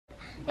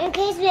In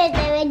case we're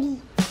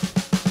ready.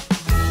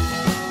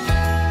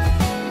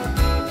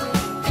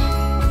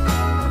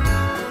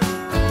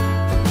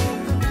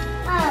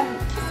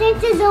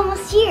 Santa's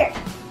almost here.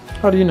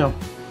 How do you know?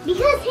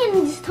 Because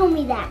him just told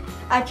me that.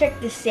 I checked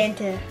the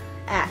Santa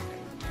app.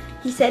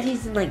 He said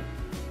he's in like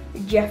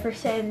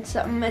Jefferson,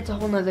 something. It's a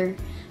whole nother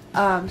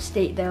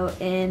state though,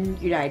 in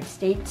United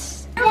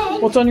States.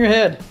 What's on your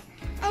head?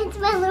 It's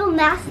my little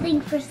mouse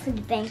thing for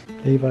sleeping.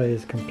 Levi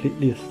is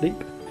completely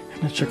asleep.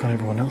 Let's check on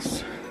everyone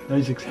else.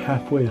 Isaac's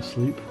halfway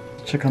asleep.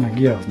 Check on our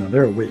gals now.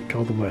 They're awake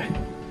all the way.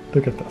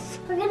 Look at this.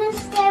 We're gonna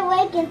stay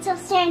awake until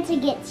Santa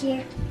gets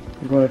here.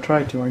 You're going to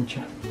try to, aren't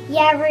you?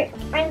 Yeah,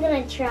 I'm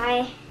gonna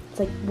try.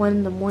 It's like 1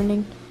 in the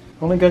morning.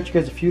 Only got you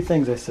guys a few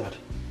things I said.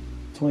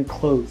 It's only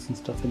clothes and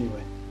stuff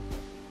anyway.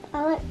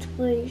 I like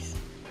toys.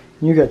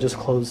 You got just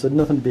clothes, so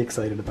nothing to be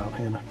excited about,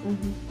 Hannah.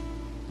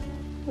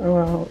 Oh,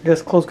 well, I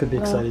guess clothes could be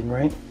exciting,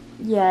 right?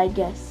 Yeah, I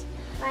guess.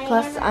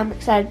 Plus, I'm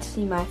excited to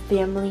see my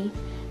family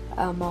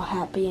all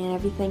happy and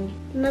everything.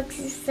 The most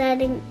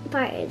exciting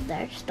part is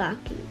their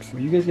stockings.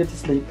 Well, you guys get to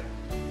sleep.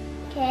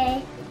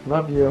 Okay.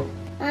 Love you.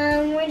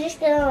 We're just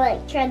gonna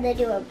like try to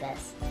do our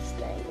best to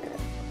stay up.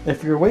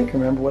 If you're awake,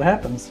 remember what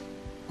happens.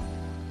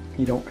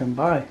 You don't come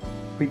by.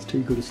 Wait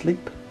till you go to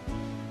sleep.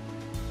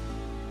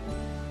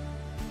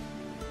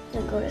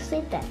 Don't go to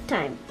sleep that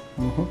time.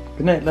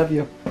 Good night, love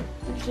you.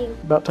 Thank you.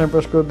 About time for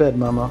us to go to bed,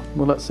 Mama.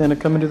 We'll let Santa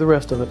come and do the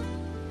rest of it.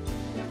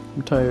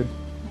 I'm tired.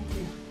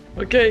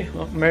 Okay,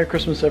 well, Merry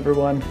Christmas,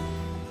 everyone.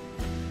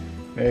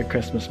 Merry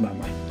Christmas,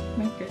 Mama.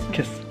 Merry Christmas.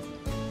 Kiss.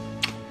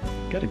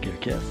 Gotta give a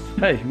kiss.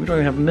 Hey, we don't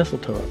even have a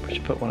mistletoe up. We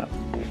should put one up.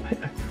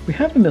 We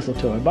have a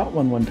mistletoe. I bought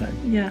one time.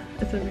 Yeah,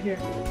 it's over here.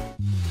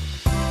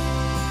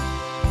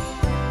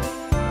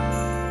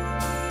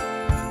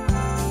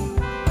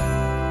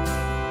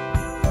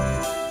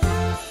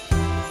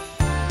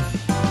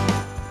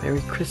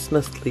 Merry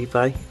Christmas,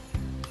 Levi.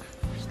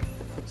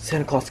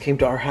 Santa Claus came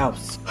to our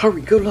house.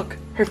 Hurry, go look.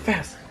 Hurry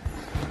fast.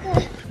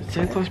 Did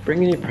Santa Claus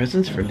bring any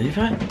presents for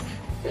Levi?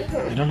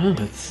 I don't know.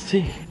 Let's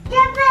see.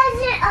 The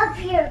present up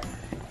here.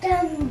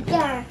 Down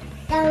there.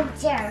 Down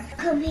there.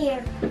 Come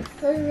here.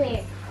 Come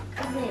here.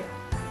 Come here.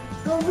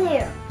 Come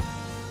here.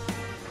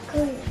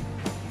 Come here.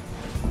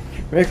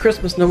 Merry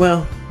Christmas,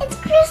 Noel. It's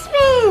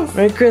Christmas!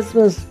 Merry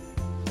Christmas.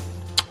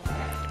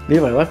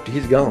 Levi left.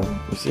 He's gone.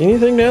 You see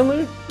anything down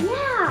there?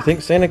 Yeah. You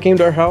think Santa came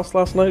to our house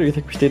last night, or you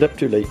think we stayed up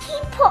too late? He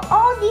put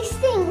all these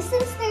things,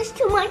 since there's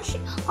too much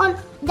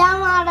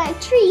down on our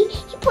tree,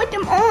 he put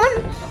them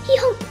on, he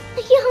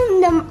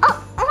hung them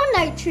up on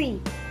our tree.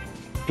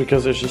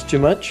 Because there's just too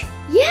much?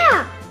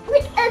 Yeah,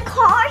 with a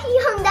car, he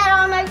hung that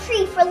on our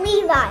tree for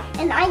Levi,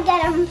 and I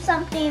got him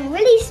something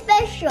really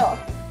special.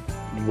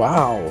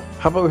 Wow.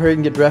 How about we hurry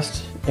and get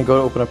dressed and go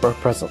to open up our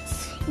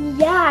presents?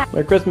 Yeah.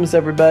 Merry Christmas,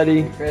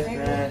 everybody.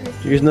 Christmas.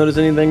 Did you guys notice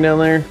anything down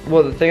there?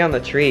 Well, the thing on the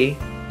tree,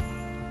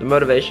 the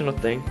motivational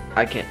thing,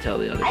 I can't tell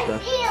the other I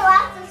stuff. see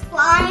lots of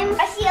slime.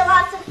 I see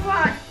lots of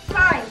slime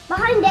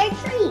behind their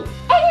tree.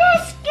 And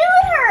a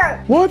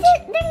scooter. What?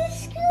 There's a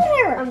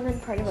scooter. I'm in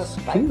part of a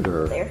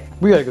Scooter. bike there.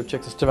 We gotta go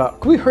check this stuff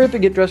out. Can we hurry up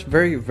and get dressed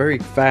very, very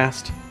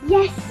fast?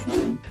 Yes.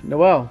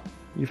 Noelle,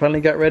 you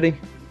finally got ready?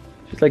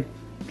 She's like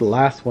the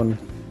last one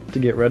to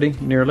get ready,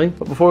 nearly.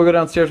 But before we go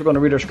downstairs, we're going to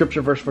read our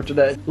scripture verse for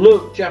today.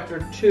 Luke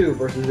chapter 2,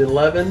 verses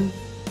 11,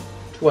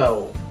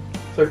 12,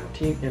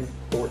 13, and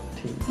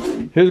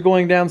 14. Who's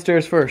going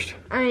downstairs first?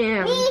 I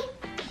am. Me.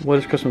 What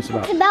is Christmas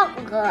about? It's about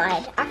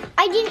God.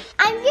 I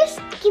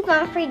just keep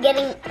on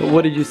forgetting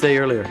What did you say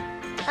earlier?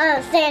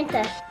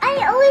 Santa.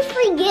 I always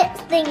forget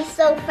things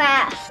so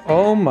fast.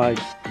 Oh my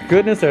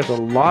goodness, there's a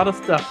lot of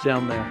stuff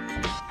down there.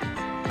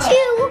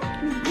 2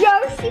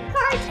 grocery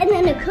carts and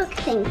then a cook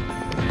thing.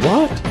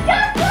 What?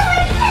 That's what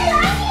I said!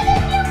 I need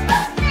a new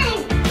cook thing!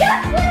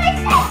 That's what I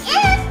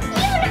said! And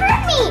it even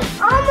hurt me!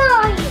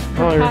 Almost!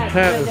 Oh, your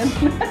hat is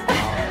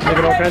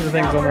making all kinds of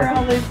things on there.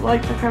 All these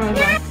lights are coming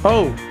on.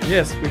 Oh,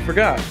 yes, we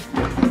forgot.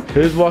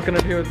 Who's walking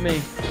up here with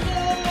me?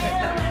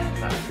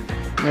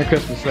 Merry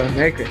Christmas, son.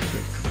 Merry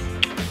Christmas.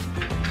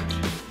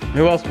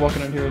 Who else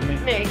walking in here with me?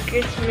 Merry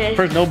Christmas.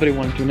 First, nobody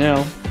wanted to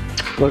now.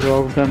 Look at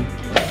all of them.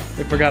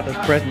 They forgot there's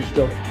presents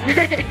still.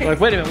 Like,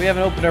 wait a minute, we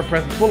haven't opened our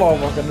presents. We'll all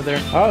walk under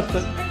there.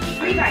 Austin,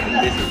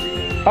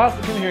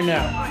 come here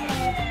now.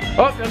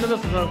 Oh, under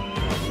this one.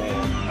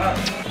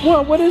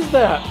 Well, what is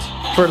that?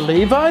 For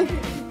Levi?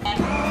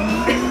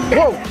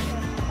 Whoa!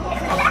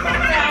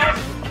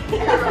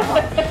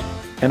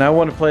 And I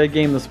want to play a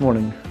game this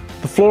morning.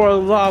 The floor is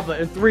lava.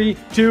 In 3,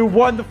 2,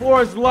 1, the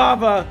floor is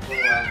lava.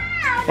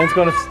 And it's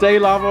going to stay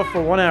lava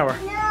for 1 hour.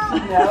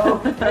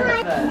 No. It's not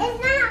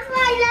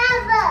for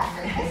lava.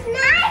 It's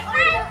not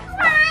for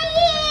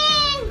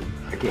flying.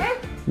 Okay.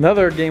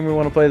 Another game we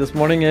want to play this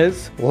morning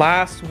is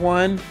last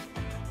one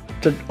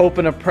to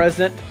open a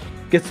present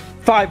gets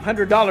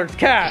 $500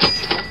 cash.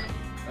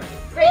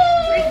 Free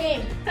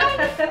game.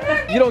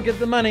 You don't get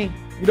the money.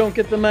 You don't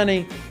get the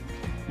money.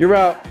 You're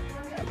out.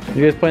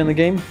 You guys playing the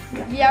game?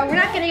 Yeah, we're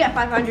not gonna get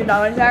 $500.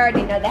 I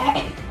already know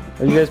that.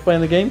 Are you guys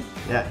playing the game?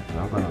 Yeah.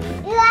 I'm fine with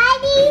it. Ready?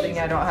 I think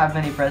I don't have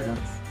many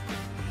presents.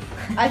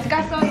 I think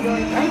I saw yours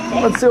right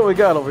there. Let's see what we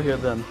got over here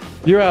then.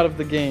 You're out of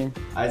the game.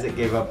 Isaac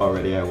gave up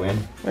already, I win.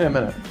 Wait a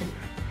minute.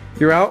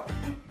 You're out?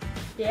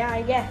 Yeah,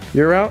 I guess.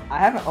 You're out? I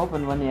haven't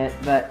opened one yet,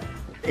 but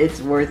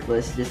it's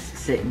worthless just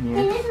sitting And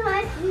here. this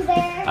one you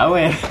there. I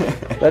win.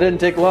 That didn't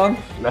take long?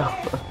 No.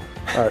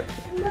 Alright.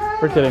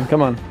 We're kidding.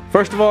 Come on.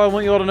 First of all, I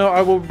want you all to know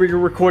I will be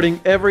recording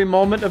every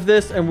moment of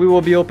this and we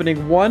will be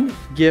opening one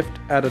gift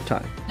at a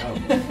time.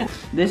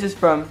 This is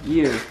from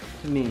you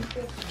to me.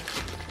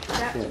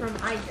 That's from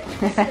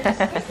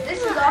Isaac.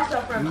 This is also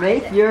from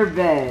Make Isaac. your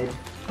bed.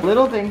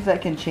 Little things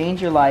that can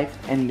change your life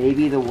and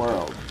maybe the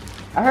world.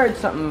 I heard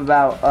something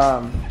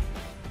about,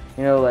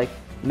 you know, like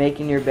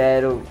making your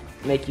bed will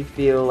make you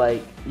feel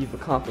like you've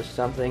accomplished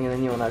something and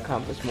then you want to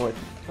accomplish more.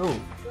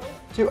 Oh.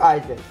 To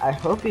Isaac, I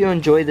hope you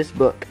enjoy this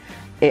book.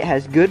 It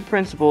has good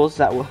principles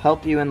that will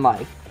help you in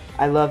life.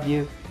 I love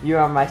you. You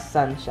are my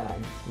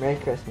sunshine. Merry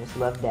Christmas.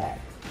 Love, Dad.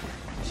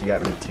 She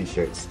got me 2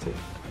 shirts too,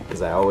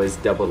 because I always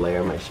double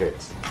layer my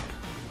shirts.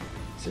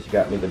 So she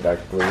got me the dark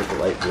blue with the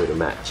light blue to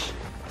match.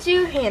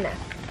 To Hannah,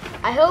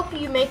 I hope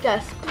you make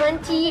us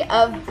plenty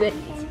of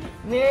goodies.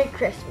 Merry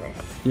Christmas.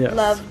 Yes.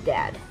 Love,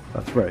 Dad.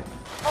 That's right.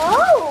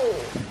 Oh,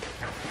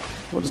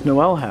 What does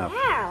Noelle have?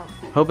 wow.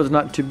 Hope it's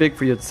not too big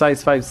for you. It's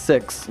size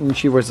 5'6", and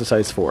she wears a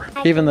size 4.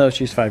 Even though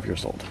she's 5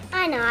 years old.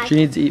 I know. She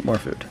needs to eat more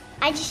food.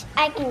 I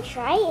can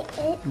try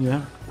it.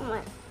 Yeah.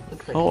 What?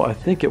 Oh, I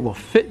think it will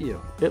fit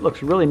you. It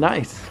looks really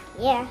nice.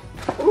 Yeah.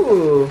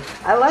 Ooh,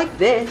 I like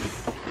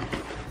this.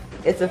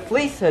 It's a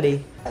fleece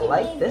hoodie. I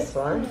like this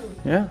one.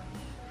 Yeah.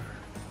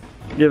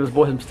 Give this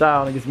boy some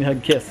style and he gives me a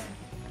hug kiss.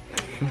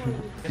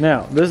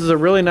 Now, this is a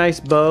really nice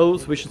bow,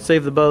 so we should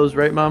save the bows,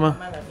 right, Mama?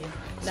 I love you.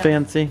 It's No.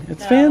 fancy.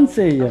 It's No.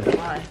 fancy.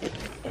 Why?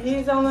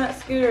 He's on that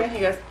scooter and he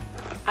goes,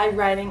 I'm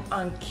riding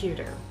on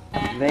cuter.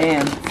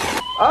 Van.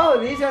 Oh,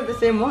 these aren't the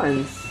same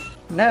ones.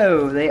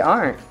 No, they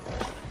aren't.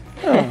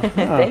 Oh,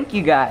 Thank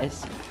you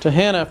guys. To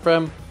Hannah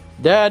from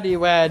Daddy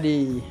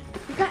Waddy.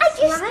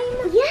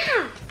 Slime?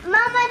 Yeah.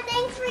 Mama,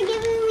 thanks for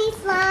giving me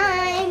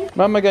slime.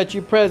 Mama got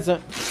you a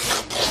present.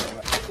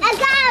 I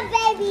got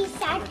a baby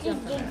shark to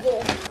do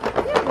this.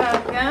 You're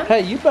welcome.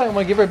 Hey, you might want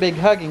to give her a big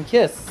hug and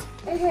kiss.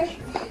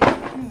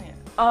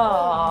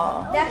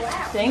 Aw.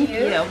 Thank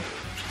you.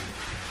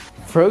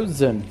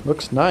 Frozen.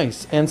 Looks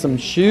nice. And some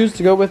shoes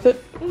to go with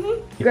it.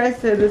 You guys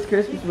said this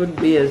Christmas wouldn't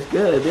be as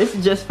good. This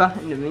is just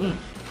fine to me.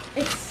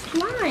 It's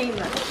slime.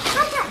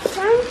 I got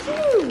slime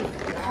too.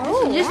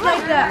 Oh, Just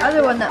like the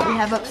other one that we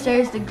have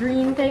upstairs, the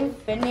green thing.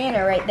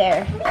 Banana right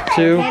there.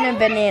 To Hannah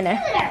banana.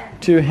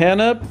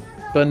 Hannah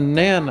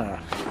Banana.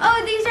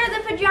 Oh, these are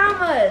the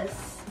pajamas.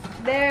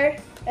 There,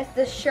 that's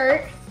the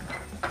shirt.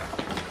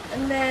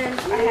 And then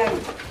I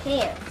have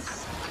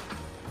pants.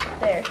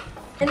 There.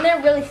 And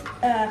they're really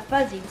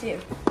fuzzy too.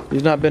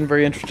 He's not been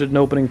very interested in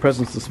opening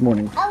presents this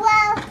morning. Oh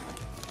well.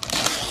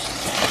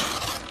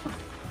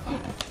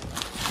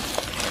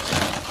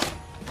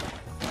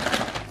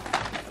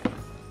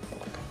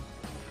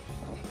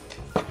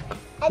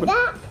 I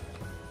got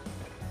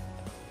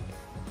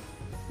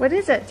What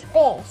is it?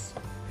 fish.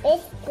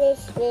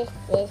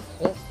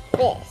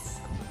 Fish.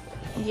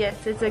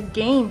 Yes, it's a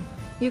game.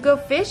 You go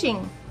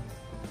fishing.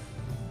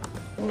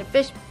 And the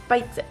fish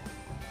bites it.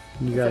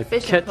 You a gotta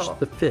fishing catch pole.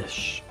 the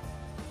fish.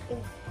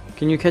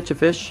 Can you catch a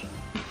fish?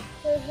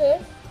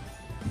 Mm-hmm.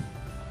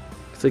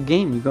 It's a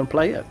game. You're gonna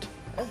play it.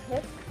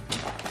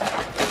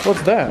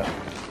 What's that?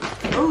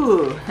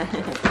 Ooh,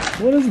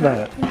 What is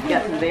that?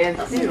 got some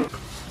Vans too.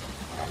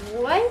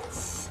 What?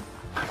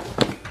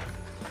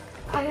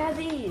 I have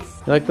these.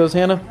 You like those,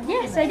 Hannah?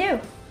 Yes, I do.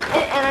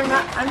 And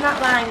I'm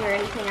not lying or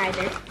anything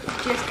either.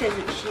 Just because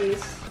it's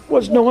shoes.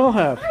 What's Noelle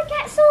have? I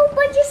got so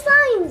bunch of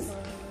slimes.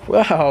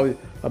 Wow,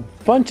 a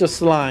bunch of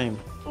slime.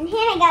 And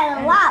Hannah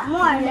got a lot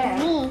more than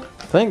me.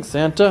 Thanks,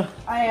 Santa.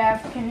 I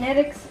have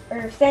kinetics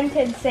or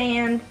scented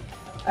sand,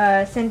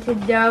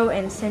 scented dough,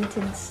 and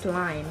scented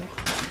slime.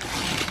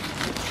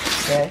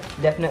 Okay,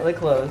 definitely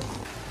closed.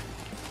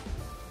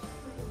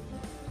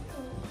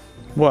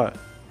 What?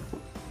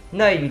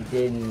 No, you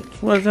didn't.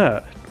 What is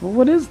that?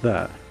 What is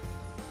that?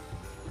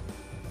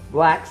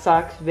 Black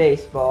Sox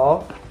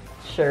baseball,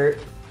 shirt,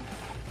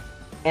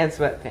 and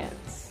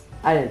sweatpants.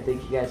 I didn't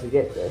think you guys would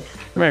get this.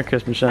 Merry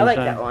Christmas, I Sunshine. like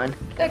that one.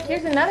 Look,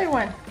 here's another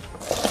one.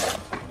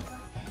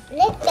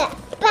 Look at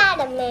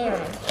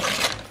Spider-Man.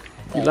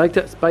 You like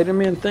that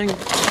Spider-Man thing?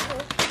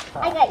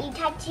 I got you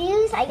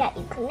tattoos, I got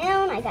you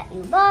cologne, I got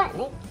you bot,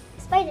 and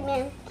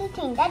Spider-Man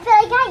 15. That's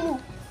what I got you.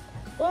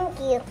 Thank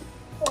you.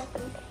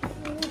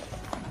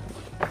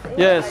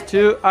 Yes,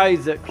 to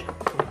Isaac.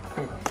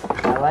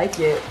 I like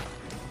it.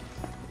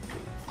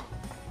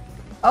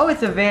 Oh,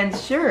 it's a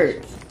Vans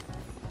shirt.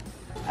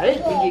 I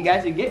didn't think you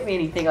guys would get me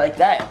anything like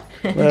that.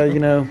 Well, you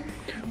know,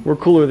 we're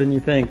cooler than you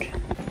think.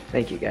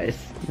 Thank you guys.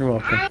 You're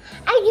welcome.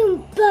 I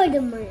am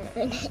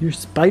Spider-Man. You're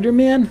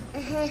Spider-Man?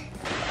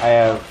 I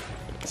have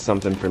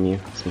something from you,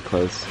 some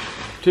clothes.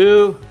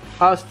 To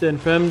Austin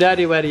from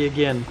Daddy Waddy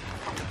again.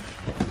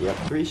 Yep,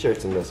 3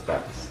 shirts in this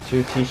box.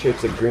 2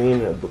 t-shirts, a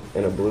green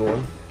and a blue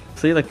one.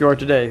 See, like you are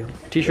today.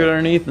 T-shirt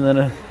underneath and then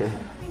a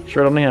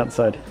shirt on the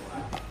outside.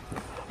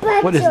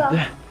 What is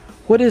that?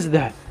 What is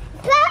that?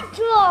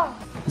 Patrol.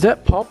 Is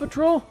that Paw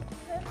Patrol?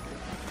 I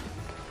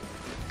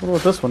wonder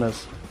what this one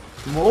is.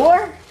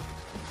 More?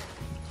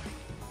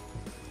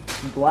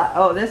 Black.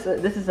 Oh, this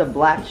is a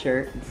black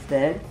shirt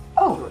instead.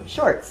 Oh,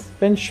 shorts.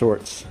 Ben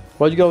shorts.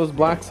 Why'd you go with this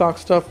black sock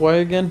stuff? Why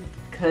again?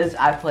 Cause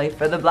I play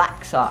for the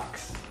Black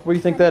Sox. What do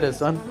you think that is,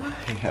 son?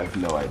 I have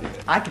no idea.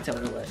 I can tell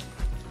what it was.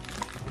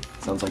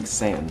 Sounds like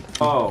sand.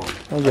 Oh,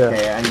 Oh yeah.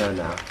 okay, I know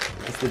now.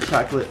 It's the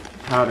chocolate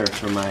powder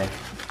for my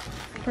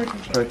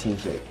protein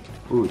shake.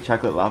 Ooh,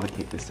 chocolate lava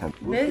cake this time.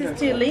 This is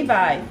to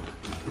Levi.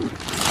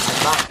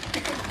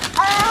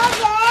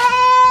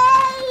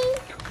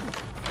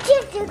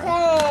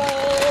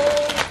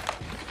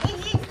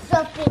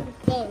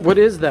 What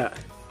is that?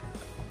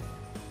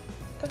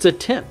 It's a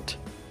tent.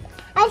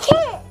 I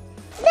can't.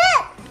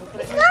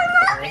 Look! It's gonna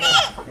open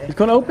it! He's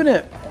gonna open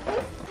it.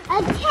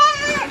 I can't!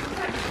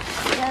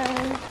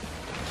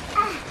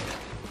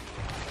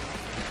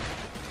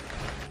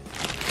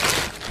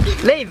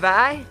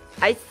 Levi,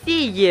 I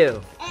see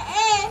you.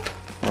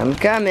 I'm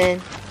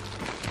coming.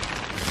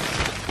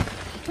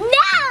 No!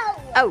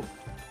 Oh.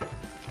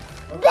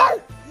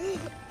 No! It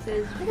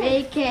says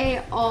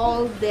vacay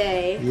all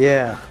day.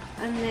 Yeah.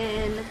 And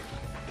then, let's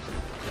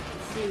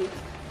see,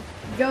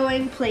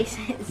 going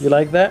places. You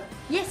like that?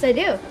 Yes, I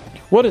do.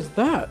 What is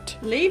that?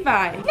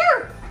 Levi.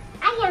 No!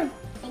 I can.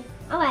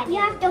 Alright, you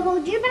have to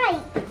hold your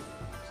bite.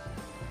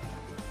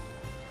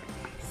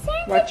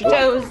 Watch your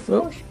toes.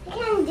 Oh, I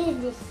can do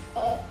this.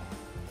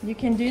 You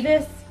can do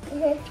this.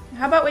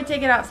 How about we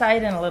take it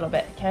outside in a little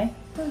bit, okay?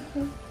 No,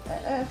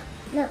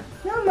 no,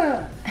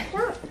 Mama.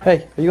 Don't.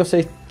 hey, are you gonna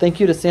say thank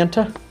you to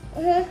Santa?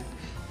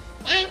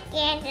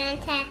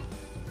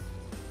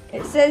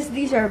 It says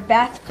these are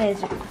bath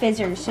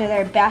fizzers, so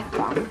they're bath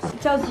bombs.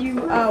 It tells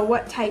you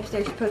what types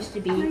they're supposed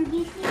to be.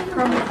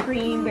 Caramel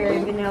cream, berry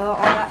vanilla,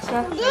 all that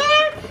stuff.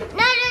 There's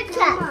not a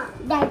truck.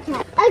 That's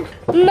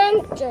a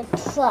monster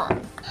truck.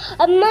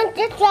 A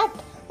monster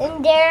truck.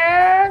 And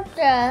there's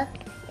a.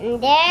 And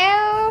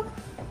there.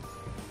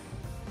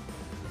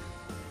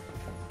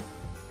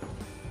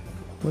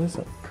 What is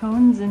it?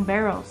 Cones and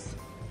barrels.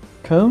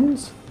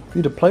 Cones for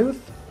you to play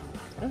with?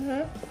 And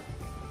then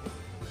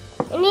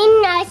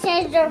it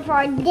says they're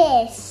for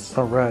this.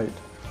 All right.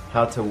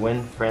 How to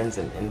Win Friends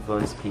and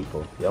Influence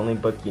People. The only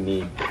book you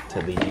need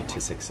to lead you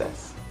to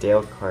success.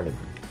 Dale Carnegie.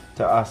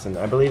 To Austin,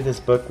 I believe this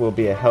book will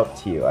be a help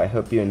to you. I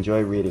hope you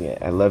enjoy reading it.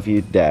 I love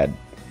you, Dad.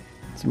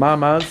 It's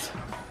Mama's.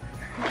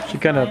 She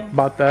kind of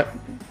bought that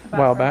a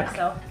while back.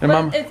 And And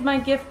Mom, it's my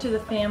gift to the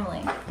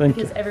family. Thank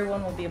because you.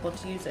 everyone will be able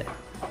to use it.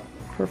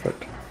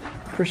 perfect.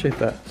 Appreciate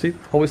that. See,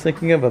 always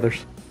thinking of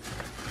others.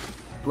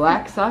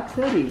 Black Sox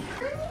hoodie.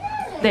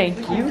 Thank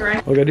you.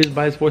 All we gotta do is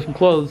buy this boy some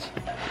clothes.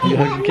 And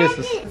hugs and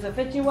kisses. Does it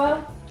fit you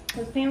well?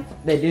 Those pants?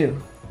 They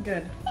do.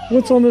 Good.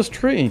 What's on this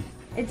tree?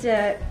 It's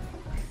a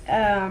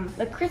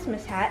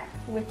Christmas hat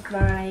with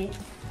my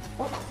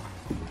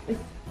with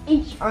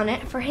H on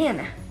it for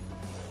Hannah.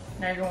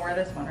 Now you're gonna wear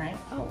this one, right?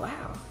 Oh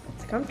wow,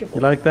 it's comfortable.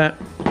 You like that?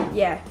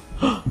 Yeah.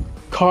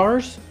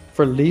 Cars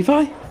for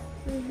Levi?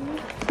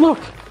 Look,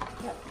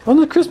 on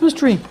the Christmas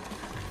tree.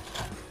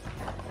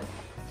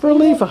 For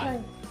Levi.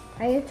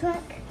 Are you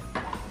truck?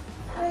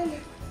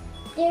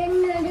 There's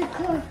another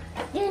car.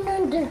 There's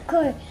another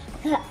car.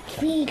 Got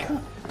 3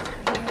 cars.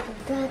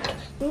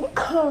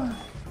 Car.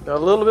 Got a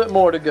little bit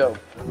more to go.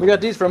 We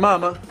got these for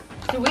Mama.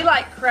 So we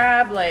like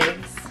crab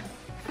legs.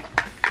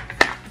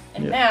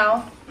 And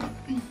now,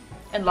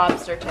 and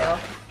lobster tail.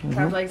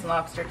 Crab legs and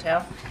lobster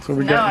tail. So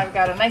we now got, I've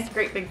got a nice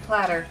great big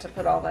platter to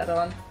put all that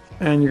on.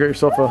 and you got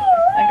yourself a.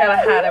 I got a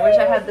hat. I wish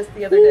I had this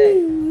the other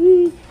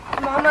day.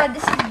 Mama,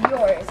 this is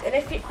yours.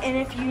 And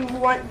if you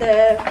want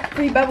the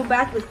free bubble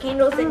bath with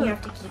candles, then you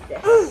have to keep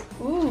this.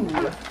 Ooh,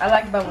 I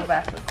like bubble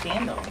bath with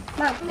candles.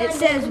 It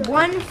says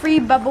 1 free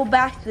bubble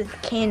bath with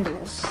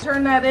candles.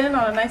 Turn that in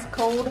on a nice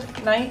cold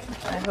night.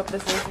 I hope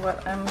this is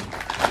what I'm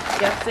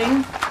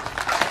guessing.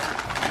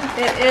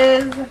 It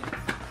is.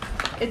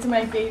 It's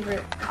my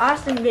favorite.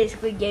 Austin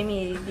basically gave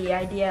me the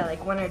idea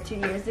like 1 or 2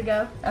 years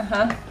ago.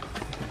 Uh-huh.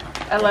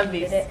 I love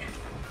these. Did it.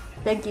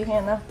 Thank you,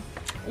 Hannah.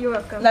 You're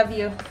welcome. Love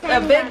you. A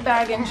big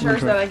bag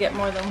ensures that I get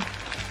more than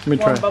Let me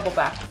one try. bubble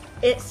bath.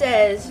 It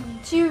says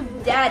to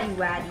Daddy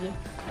Waddy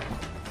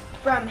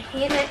from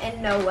Hannah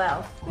and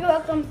Noelle. You're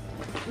welcome.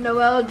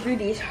 Noelle drew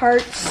these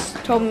hearts.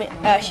 She told me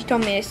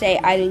to say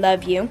I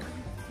love you.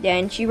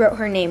 Then she wrote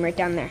her name right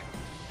down there.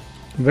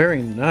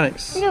 Very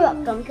nice. You're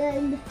welcome.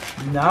 Good.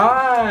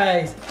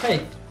 Nice.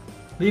 Hey,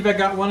 Levi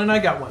got one and I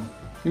got one.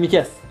 Give me a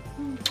kiss.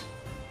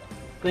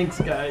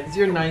 Thanks, guys.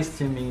 You're nice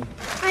to me.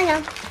 I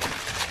know.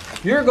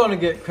 You're going to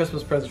get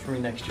Christmas presents for me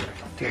next year.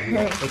 I'll tell you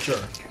that, for sure.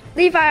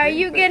 Levi, are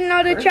you getting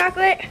all the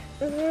chocolate?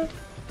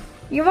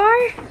 You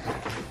are?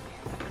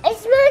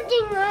 It's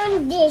melting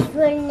on this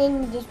one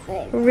and this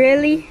one.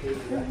 Really?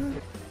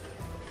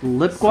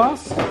 Lip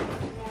gloss?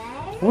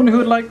 I wonder who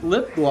would like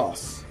lip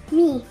gloss.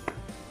 Me.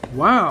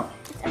 Wow.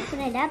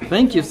 Open it up.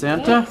 Thank you,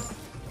 Santa.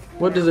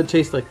 What does it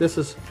taste like? This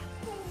is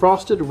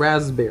frosted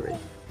raspberry.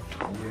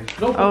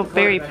 Oh,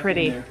 very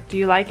pretty. Do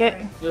you like it?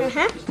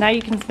 Now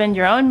you can spend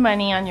your own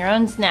money on your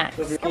own snacks.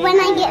 When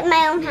I get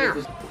my own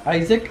house.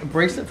 Isaac, a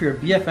bracelet for your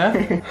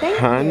BFF.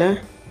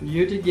 Hannah? For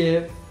you to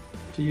give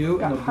to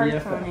you and the Hearts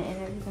on BFF. it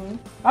and everything.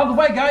 Out of the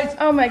way, guys.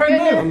 Oh my Turn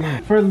goodness.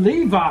 move. For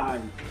Levi.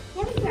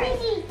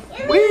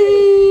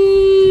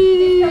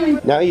 Whee!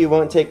 Now you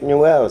won't take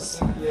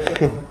Noel's.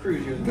 Looks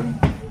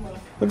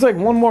like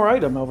one more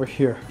item over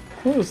here.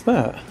 What was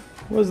that?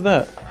 What is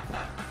that?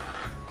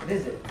 What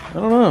is it? I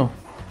don't know.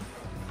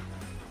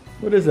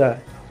 What is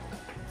that?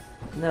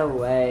 No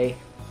way.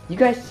 You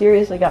guys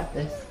seriously got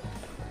this?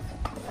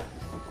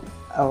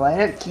 A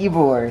light-up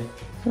keyboard.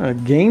 A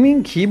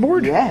gaming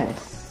keyboard?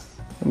 Yes.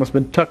 It must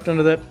have been tucked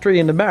under that tree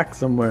in the back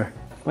somewhere.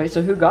 Wait,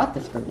 so who got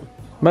this for me?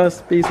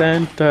 Must be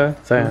Santa,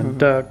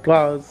 Santa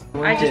Claus.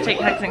 I just take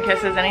hugs and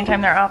kisses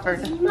anytime they're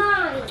offered.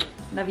 Mine.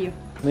 Love you.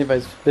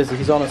 Levi's busy.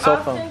 He's on his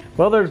cell phone.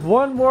 Well, there's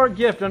one more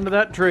gift under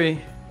that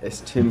tree.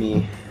 It's to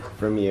me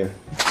from you.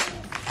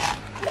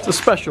 It's a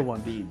special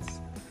one. Beads.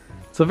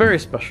 It's a very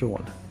special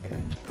one.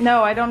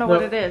 No, I don't know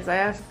what Nope. it is. I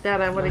asked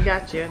Dad what he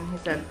got you, and he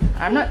said,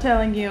 I'm not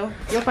telling you.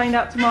 You'll find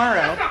out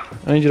tomorrow.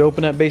 I need you to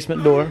open that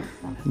basement door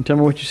and tell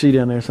me what you see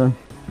down there, son.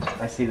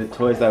 I see the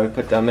toys that we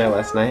put down there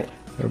last night.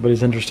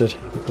 Everybody's interested.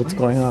 What's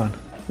going on?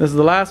 This is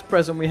the last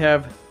present we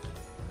have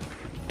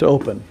to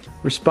open.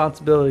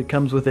 Responsibility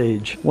comes with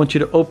age. I want you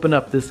to open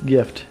up this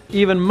gift.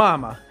 Even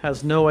Mama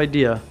has no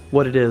idea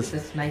what it is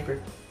It's a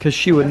sniper. because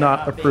she would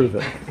not approve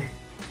it.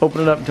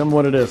 Open it up and tell me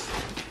what it is.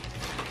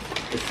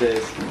 It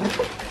says,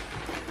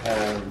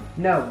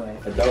 No way.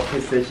 adult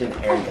precision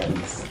air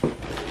guns.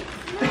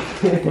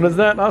 What is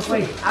that,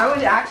 Austin? Wait, I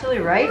was actually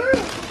right?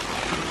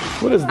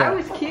 What is I that?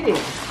 was kidding.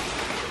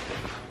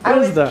 What I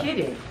is was that?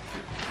 kidding.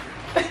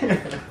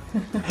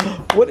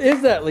 What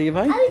is that,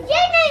 Levi? A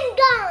shooting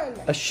gun.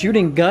 A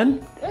shooting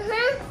gun?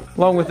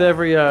 Along with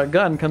every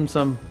gun comes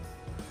some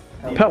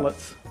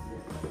pellets.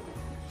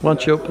 Why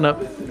don't you open up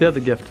the other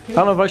gift? I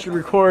don't know if I should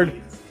record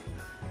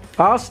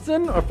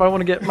Austin or if I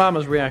want to get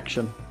Mama's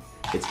reaction.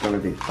 It's gonna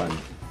be fun.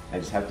 I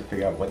just have to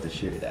figure out what to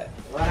shoot it at.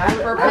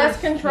 For pest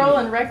control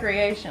and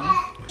recreation.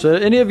 So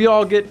any of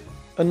y'all get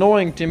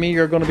annoying to me,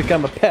 you're going to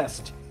become a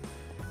pest.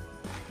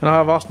 And I'll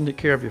have Austin take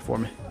care of you for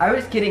me. I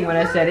was kidding when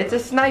I said it's a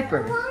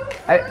sniper.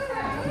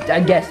 I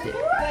guessed it.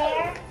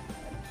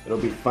 It'll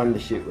be fun to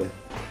shoot with.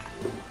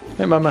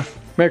 Hey, Mama.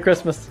 Merry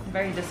Christmas. I'm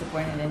very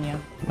disappointed in you.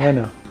 I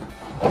know.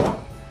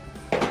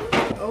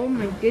 Oh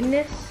my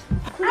goodness.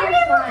 I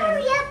never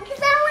hurry up because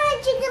I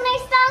want to check in my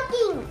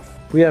stockings.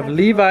 We have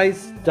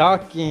Levi's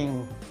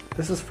stocking.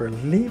 This is for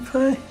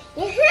Levi?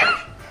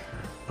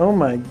 Oh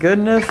my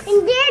goodness.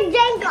 And they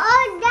drank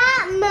all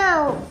that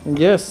milk.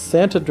 Yes,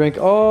 Santa drank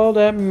all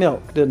that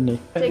milk, didn't he?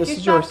 Take This your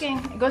is yours.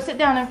 stocking. Go sit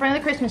down in front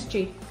of the Christmas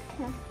tree.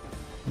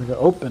 We're gonna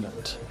open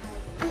it.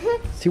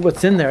 See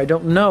what's in there. I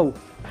don't know.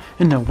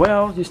 And now,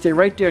 well, you stay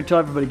right there until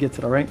everybody gets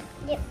it, all right?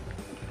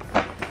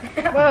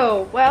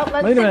 Whoa, well,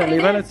 let's Wait a see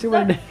minute, what it Levi. is. Let's see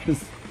what it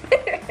is.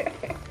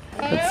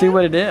 Let's see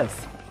what it is.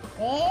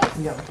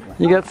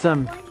 You got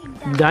some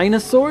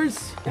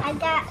dinosaurs? I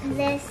got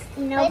this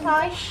nail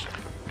polish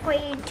for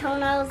your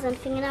toenails and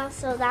fingernails,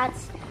 so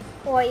that's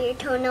for your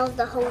toenails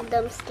to hold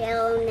them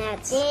still, and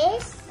that's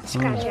this.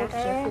 Scratch off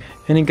your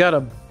And he got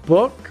a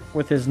book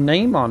with his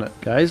name on it,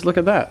 guys. Look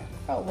at that.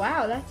 Oh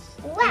wow, that's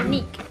Wow.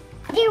 unique.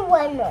 Do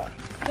one more.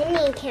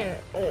 Candy cane.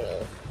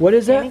 What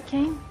is that?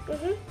 Candy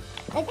cane?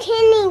 A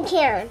candy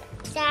cane.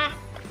 That.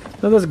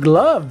 No, those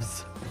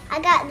gloves.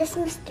 I got this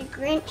Mr.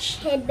 Grinch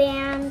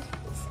headband.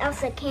 It's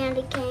also a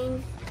candy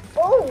cane.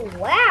 Oh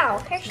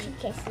wow, Hershey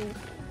Kisses.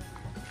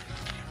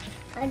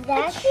 And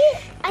that's it.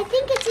 I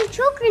think it's a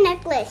choker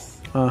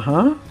necklace.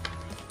 Uh-huh.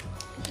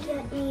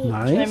 Let me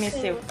Nice.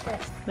 see. I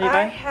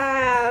Levi?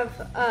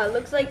 have,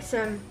 looks like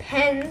some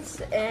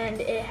pens and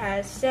it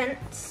has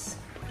scents.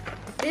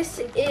 This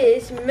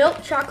is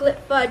milk chocolate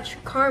fudge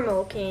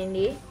caramel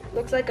candy.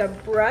 Looks like a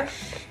brush.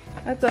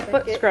 That's a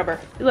foot scrubber.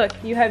 Look,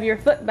 you have your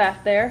foot bath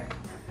there.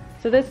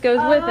 So this goes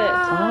with it.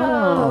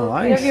 Oh,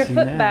 I You have your see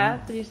foot now.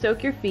 bath, so you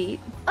soak your feet.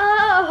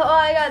 Oh,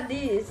 I got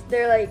these.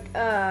 They're like,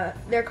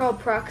 they're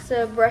called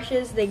Proxa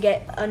brushes. They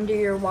get under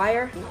your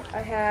wire. I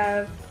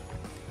have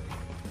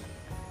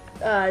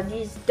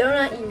these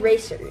donut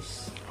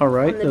erasers. All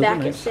right. On the Those back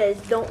are it nice. says,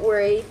 don't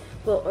worry,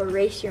 we'll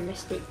erase your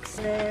mistakes.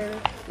 And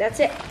that's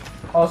it.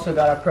 Also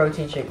got a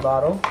protein shake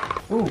bottle.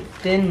 Ooh,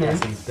 thin Got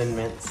mints. some Thin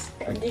Mints,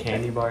 a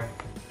candy bar.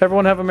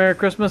 Everyone have a Merry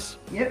Christmas?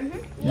 Yep.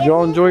 Did you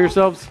all enjoy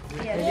yourselves?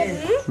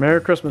 Yes. Merry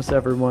Christmas,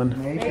 everyone.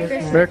 Merry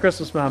Christmas. Merry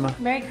Christmas, Mama.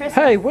 Merry Christmas.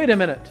 Hey, wait a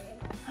minute.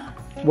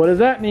 What does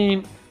that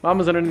mean?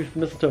 Mama's underneath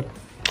the mistletoe.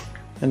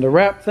 And to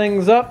wrap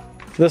things up,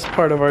 this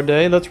part of our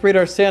day, let's read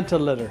our Santa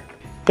letter.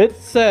 It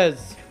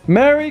says,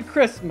 Merry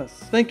Christmas.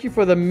 Thank you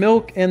for the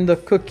milk and the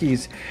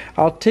cookies.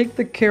 I'll take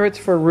the carrots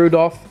for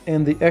Rudolph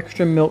and the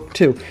extra milk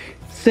too.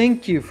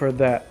 Thank you for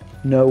that,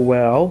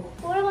 Noel.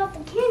 What about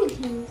the candy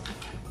canes?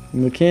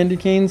 And the candy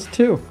canes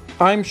too.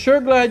 I'm sure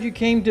glad you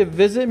came to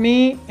visit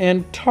me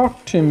and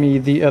talk to me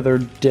the other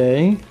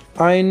day.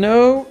 I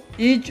know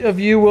each of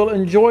you will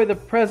enjoy the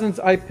presents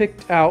I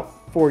picked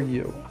out for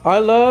you. I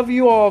love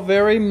you all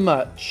very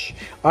much.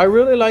 I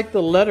really like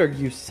the letter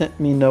you sent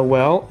me,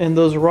 Noel, and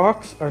those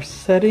rocks are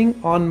sitting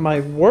on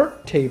my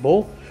work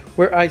table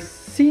where I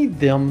see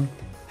them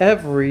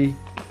every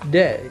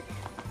day.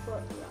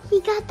 He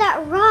got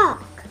that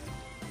rock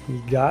He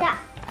got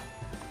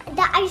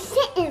that I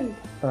sent him.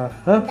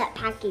 That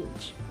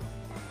package.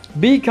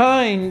 Be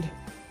kind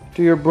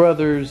to your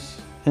brothers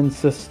and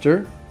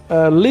sister.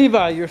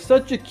 Levi, you're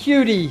such a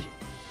cutie.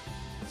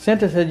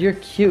 Santa said you're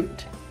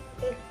cute.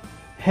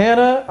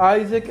 Hannah,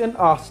 Isaac, and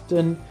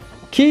Austin,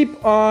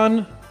 keep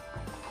on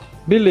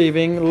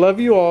believing. Love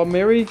you all.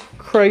 Merry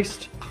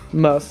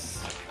Christmas.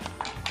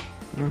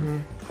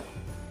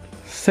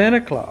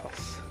 Santa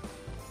Claus.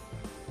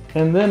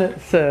 And then it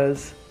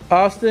says,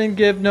 Austin,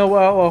 give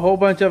Noel a whole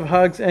bunch of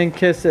hugs and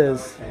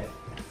kisses.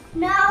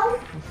 No.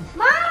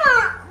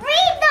 Mama,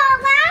 read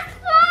the last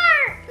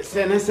part.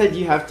 Santa said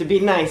you have to be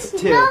nice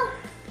too. No.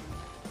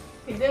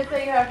 He did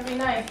say you have to be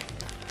nice.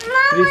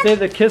 Did he say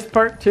the kiss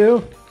part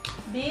too?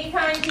 Be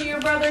kind to your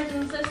brothers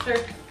and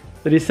sisters.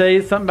 Did he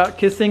say something about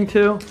kissing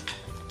too?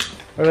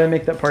 Or did I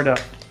make that part up?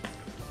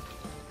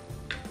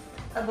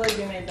 I believe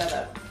you made that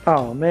up.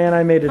 Oh man,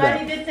 I made it But up.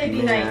 he did say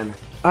be nice.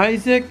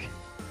 Isaac,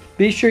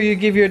 be sure you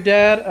give your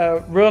dad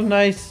a real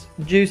nice,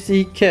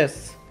 juicy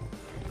kiss.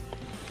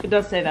 It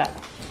does say that.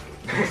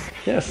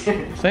 Yes,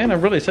 Santa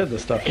really said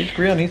this stuff. He's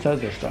real and he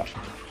says this stuff.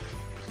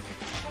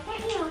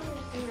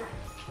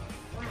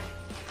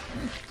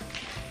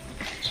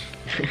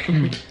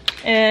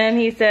 And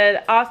he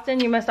said, Austin,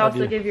 you must Love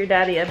also you. give your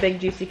daddy a big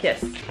juicy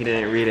kiss. He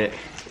didn't read it.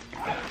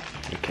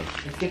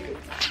 Okay.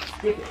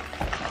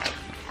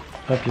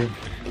 Love you.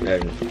 Okay.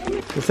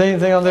 Did it say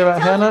anything on there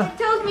about Hannah?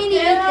 Tells me to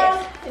eat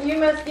Yeah, and you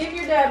must give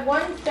your dad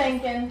one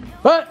spanking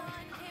What?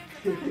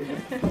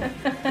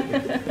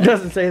 It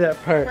doesn't say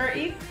that part. for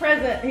each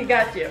present he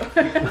got you.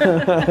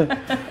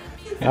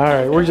 All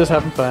right, we're just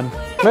having fun.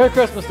 Merry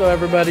Christmas though,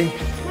 everybody.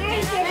 Merry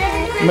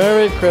Christmas.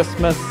 Merry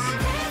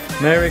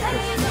Christmas. Merry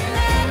Christmas.